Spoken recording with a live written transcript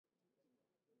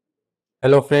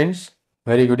Hello friends,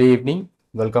 very good evening.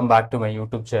 Welcome back to my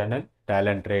YouTube channel,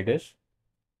 Talent Traders.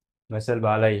 Myself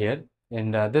Bala here.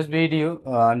 In this video,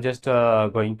 I'm just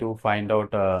going to find out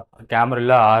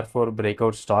Camarilla R4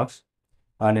 breakout stocks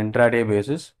on intraday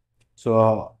basis.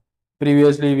 So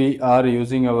previously we are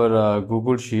using our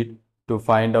Google Sheet to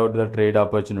find out the trade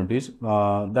opportunities.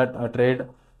 That trade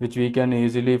which we can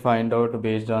easily find out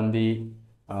based on the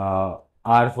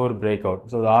R4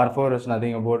 breakout. So the R4 is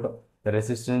nothing about the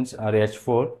resistance or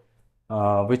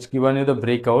H4, which given you the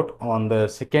breakout on the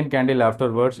second candle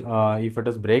afterwards. If it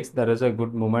is breaks, there is a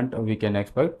good movement we can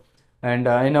expect. And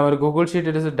in our Google Sheet,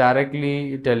 it is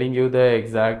directly telling you the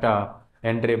exact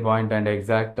entry point and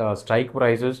exact strike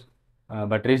prices.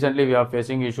 But recently we are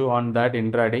facing issue on that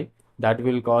intraday that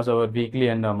will cause our weekly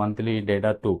and monthly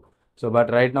data too. So,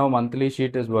 but right now monthly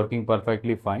sheet is working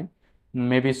perfectly fine.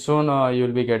 Maybe soon you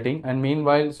will be getting. And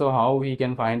meanwhile, so how we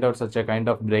can find out such a kind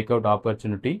of breakout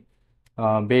opportunity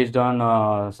based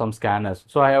on some scanners.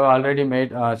 So I have already made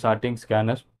charting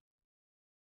scanners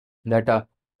that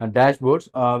dashboards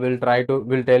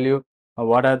will tell you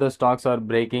what are the stocks are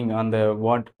breaking on the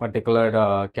what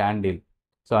particular candle.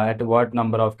 So at what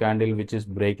number of candle which is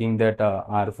breaking that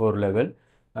R4 level,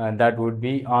 that would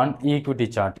be on equity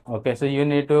chart. Okay, so you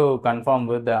need to confirm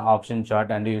with the option chart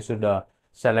and you should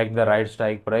select the right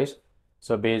strike price.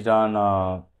 So based on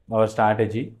our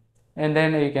strategy, and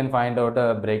then you can find out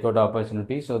a breakout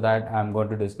opportunity. So that I'm going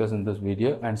to discuss in this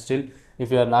video. And still,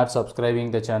 if you are not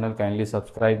subscribing the channel, kindly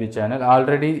subscribe the channel.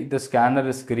 Already the scanner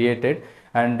is created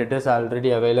and it is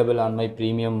already available on my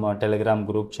premium Telegram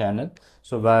group channel.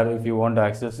 So where if you want to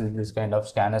access this kind of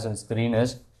scanners and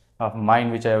screeners of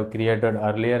mine which I have created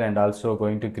earlier and also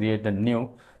going to create a new,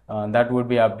 that would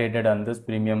be updated on this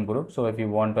premium group. So if you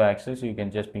want to access, you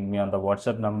can just ping me on the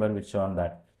WhatsApp number which is on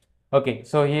that. Okay,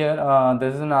 so here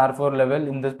this is an R4 level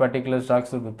in this particular stock.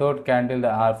 So the third candle, the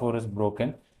R4 is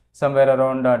broken somewhere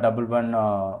around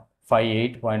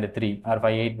 1158.3 or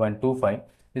 58.25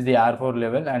 is the R4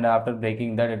 level, and after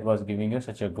breaking that, it was giving you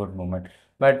such a good movement.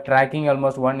 But tracking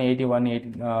almost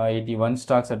 181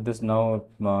 stocks at this now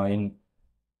in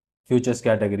futures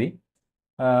category.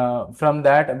 From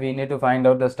that, we need to find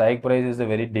out the strike price is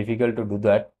very difficult to do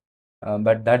that.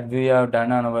 But that we have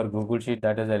done on our Google Sheet,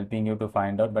 that is helping you to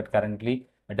find out, but currently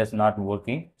it is not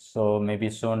working. So maybe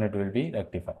soon it will be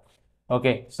rectified.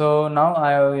 Okay, so now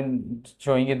I have been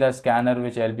showing you the scanner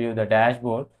which help you the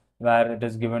dashboard where it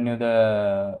is given you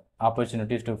the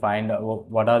opportunities to find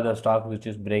what are the stocks which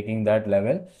is breaking that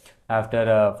level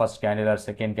after first candle or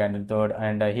second candle, third,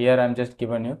 and here I'm just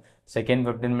given you second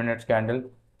 15 minutes candle,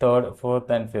 third, fourth,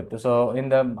 and fifth. So in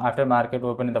the after market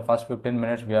open in the first 15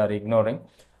 minutes we are ignoring.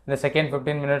 In the second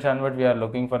 15 minutes onward we are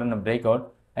looking for a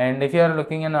breakout. And if you are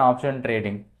looking in option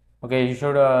trading, okay, you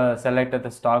should select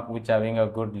the stock which having a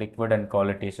good liquid and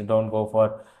quality. So don't go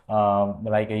for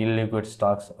like illiquid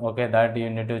stocks. Okay, that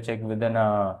you need to check within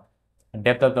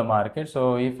depth of the market.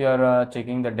 So if you are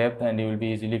checking the depth, and you will be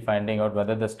easily finding out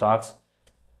whether the stocks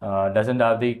doesn't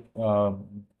have the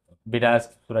bid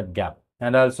ask spread gap,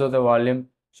 and also the volume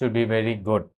should be very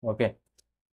good. Okay,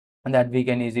 and that we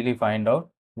can easily find out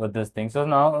with this thing. So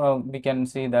now we can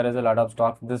see there is a lot of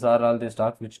stocks. These are all the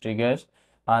stocks which triggers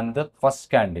on the first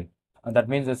candle. That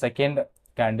means the second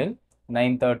candle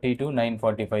 9:30 to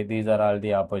 9:45. These are all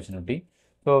the opportunity.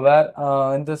 So where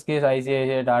in this case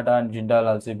ICICI, Tata and Jindal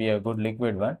also be a good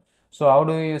liquid one. So how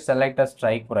do you select a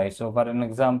strike price? So for an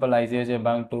example, ICICI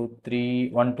Bank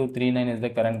 1239 is the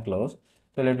current close.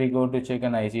 So let me go to check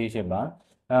an ICICI Bank.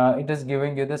 It is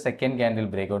giving you the second candle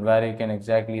breakout where you can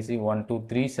exactly see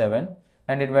 1237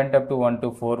 and it went up to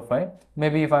 1245.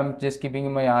 Maybe if I'm just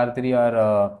keeping my R3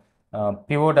 or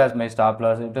pivot as my stop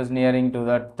loss, it is nearing to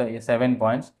that 7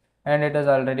 points and it has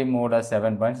already moved as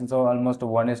 7 points. So almost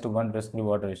 1:1 risk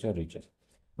reward ratio reaches.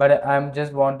 But I'm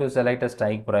just want to select a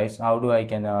strike price. How do I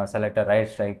can select a right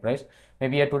strike price?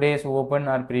 Maybe a today's open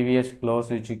or previous close,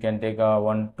 which you can take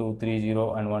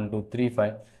 1230 and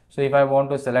 1235. So if I want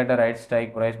to select a right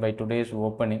strike price by today's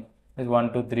opening is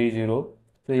 1230.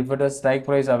 So if it is strike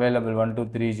price available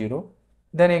 1230,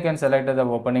 then you can select the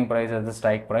opening price as the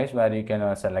strike price where you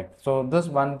can select. So this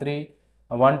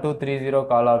 1230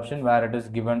 call option where it is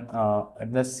given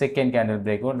at the second candle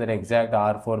breakout, the exact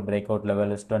R4 breakout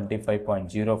level is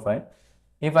 25.05.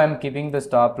 If I am keeping the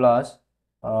stop loss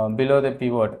below the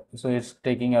pivot, so it's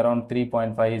taking around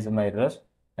 3.5 is my risk,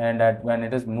 and at when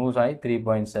it is moves high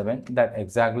 3.7, that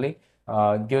exactly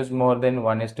gives more than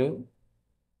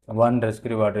 1:1 risk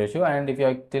reward ratio. And if you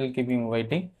are still keeping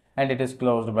waiting and it is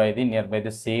closed by the nearby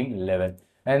the same level.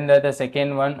 And the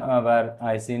second one where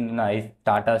I seen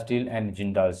Tata Steel and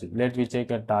Jindal Steel. Let me check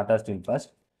Tata Steel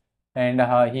first. and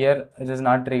here it is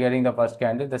not triggering the first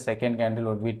candle, the second candle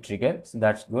would be triggered, so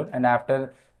that's good. And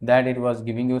after that it was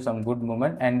giving you some good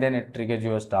movement, and then it triggers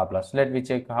your stop loss. Let me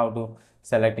check how to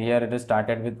select. Here it is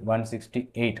started with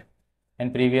 168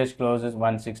 and previous close is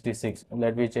 166.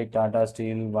 Let me check Tata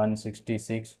Steel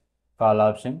 166 call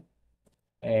option,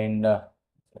 and I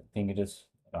think it is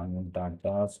around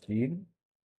Tata Steel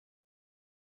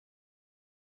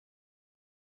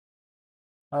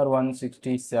or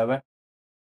 167.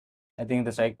 I think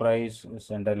the strike price is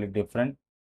entirely different.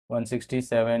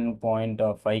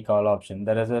 167.5 call option.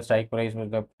 There is a strike price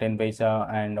with the 10 paisa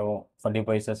and 40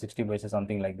 paisa, 60 paisa,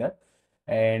 something like that.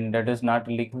 And that is not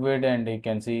liquid, and you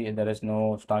can see there is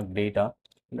no stock data.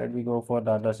 Let me go for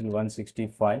Tata Steel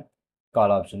 165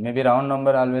 call option. Maybe round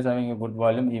number always having a good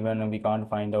volume, even we can't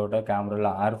find out a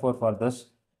Camarilla R4 for this.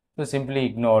 So simply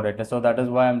ignore it. So that is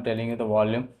why I'm telling you the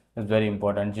volume is very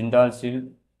important. Jindal Steel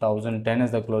 1010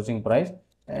 is the closing price.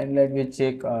 And let me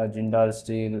check Jindal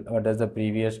Steel, what is the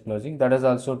previous closing? That is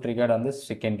also triggered on the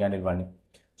second candle value.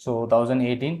 So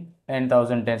 1018 and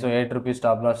 1010. So 8 rupees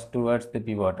stop loss towards the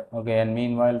pivot. Okay, and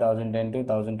meanwhile 1010 to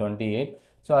 1028.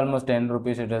 So almost 10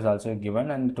 rupees it is also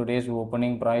given. And today's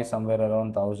opening price somewhere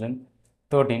around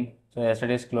 1013. So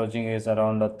yesterday's closing is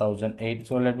around 1008.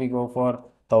 So let me go for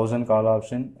 1000 call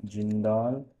option.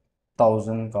 Jindal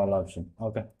 1000 call option.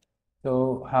 Okay.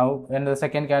 So how, and the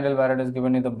second candle where it is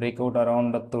given you the breakout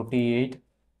around 38,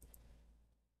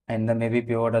 and then maybe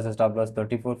pivot as a stop loss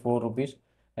 34 4 rupees,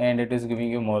 and it is giving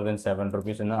you more than 7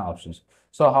 rupees in the options.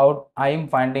 So how I am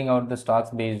finding out the stocks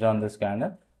based on this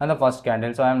candle and the first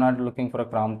candle. So I am not looking for a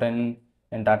Crompton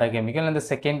and Tata Chemical and the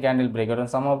second candle breakout, and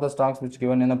some of the stocks which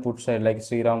given in the put side like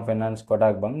Sriram Finance,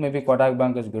 Kotak Bank. Maybe Kotak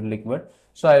Bank is good liquid,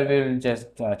 so I will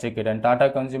just check it. And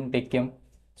Tata Consume, Tech Chem,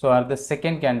 so are the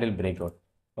second candle breakout.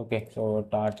 Okay, so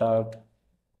Tata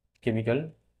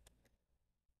Chemical,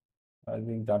 I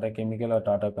think Tata Chemical or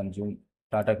Tata Consume,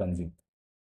 Tata Consume,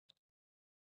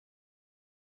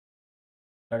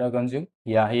 Tata Consume.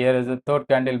 Yeah, here is the third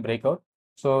candle breakout.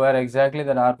 So where exactly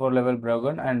that R4 level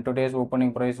broken, and today's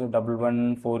opening price is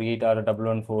 1148 or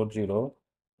 1140.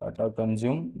 Tata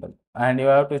Consume, and you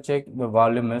have to check the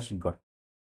volume is good.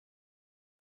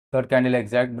 Third candle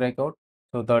exact breakout,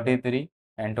 so 33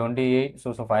 and 28,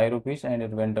 so 5 rupees, and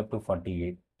it went up to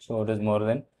 48. So it is more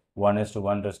than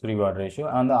 1:1 risk reward ratio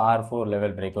on the R4 level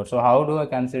breakout. So how do I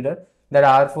consider that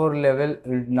R4 level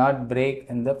will not break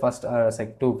in the first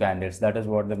two candles? That is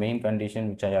what the main condition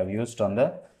which I have used on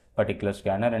the particular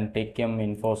scanner. And take Chem,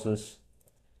 Infosys.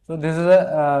 So this is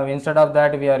a instead of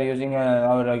that we are using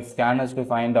our scanners to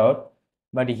find out,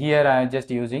 but here I am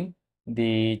just using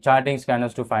the charting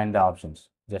scanners to find the options.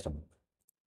 Just a moment.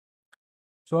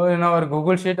 So in our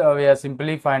Google Sheet, we are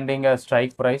simply finding a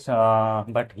strike price,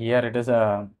 but here it is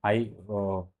a high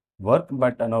work,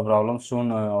 but no problem.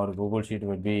 Soon our Google Sheet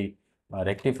will be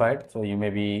rectified. So you may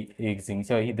be using.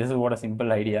 So this is what a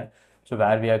simple idea. So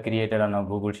where we are created on our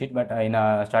Google Sheet, but in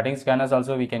starting scanners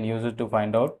also we can use it to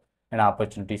find out an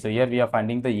opportunity. So here we are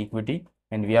finding the equity,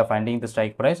 and we are finding the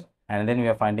strike price, and then we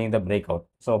are finding the breakout.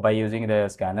 So by using the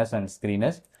scanners and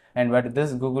screeners. And but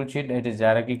this Google Sheet, it is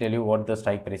directly tell you what the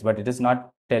strike price, but it is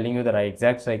not telling you the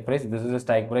exact strike price. This is a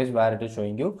strike price where it is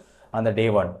showing you on the day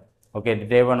one. Okay, the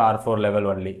day one R4 level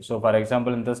only. So for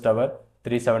example, in this tower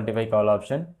 375 call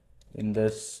option, in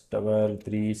this tower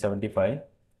 375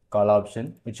 call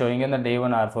option, it's showing in the day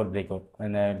one R4 breakout,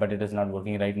 and but it is not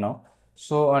working right now.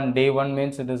 So on day one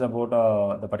means it is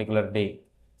about the particular day,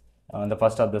 the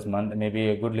first of this month. Maybe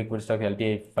a good liquid stock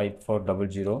LTI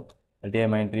 5400, LTI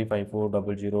mine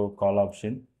 35400 call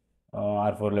option,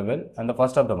 R4 level, and the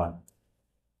first of the month.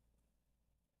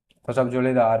 First of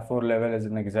July, the R4 level is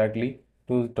in exactly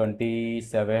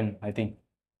 227, I think.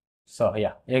 So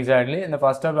yeah, exactly. In the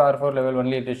first of R4 level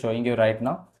only it is showing you right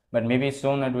now, but maybe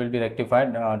soon it will be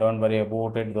rectified. Don't worry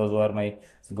about it. Those who are my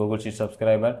Google Sheet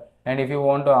subscriber. And if you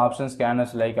want to option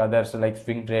scanners like others like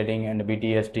swing trading and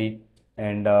BTST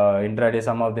and intraday,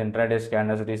 some of the intraday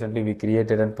scanners recently we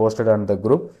created and posted on the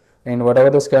group. And whatever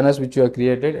the scanners which you have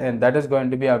created, and that is going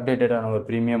to be updated on our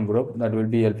premium group, that will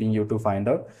be helping you to find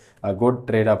out good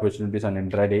trade opportunities on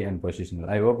intraday and positional.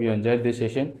 I hope you enjoyed this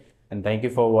session, and thank you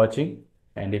for watching.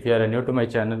 And if you are new to my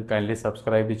channel, kindly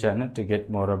subscribe the channel to get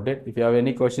more update. If you have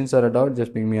any questions or doubt,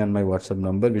 just ping me on my WhatsApp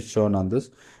number which shown on this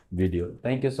video.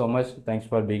 Thank you so much. Thanks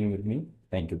for being with me.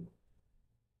 Thank you.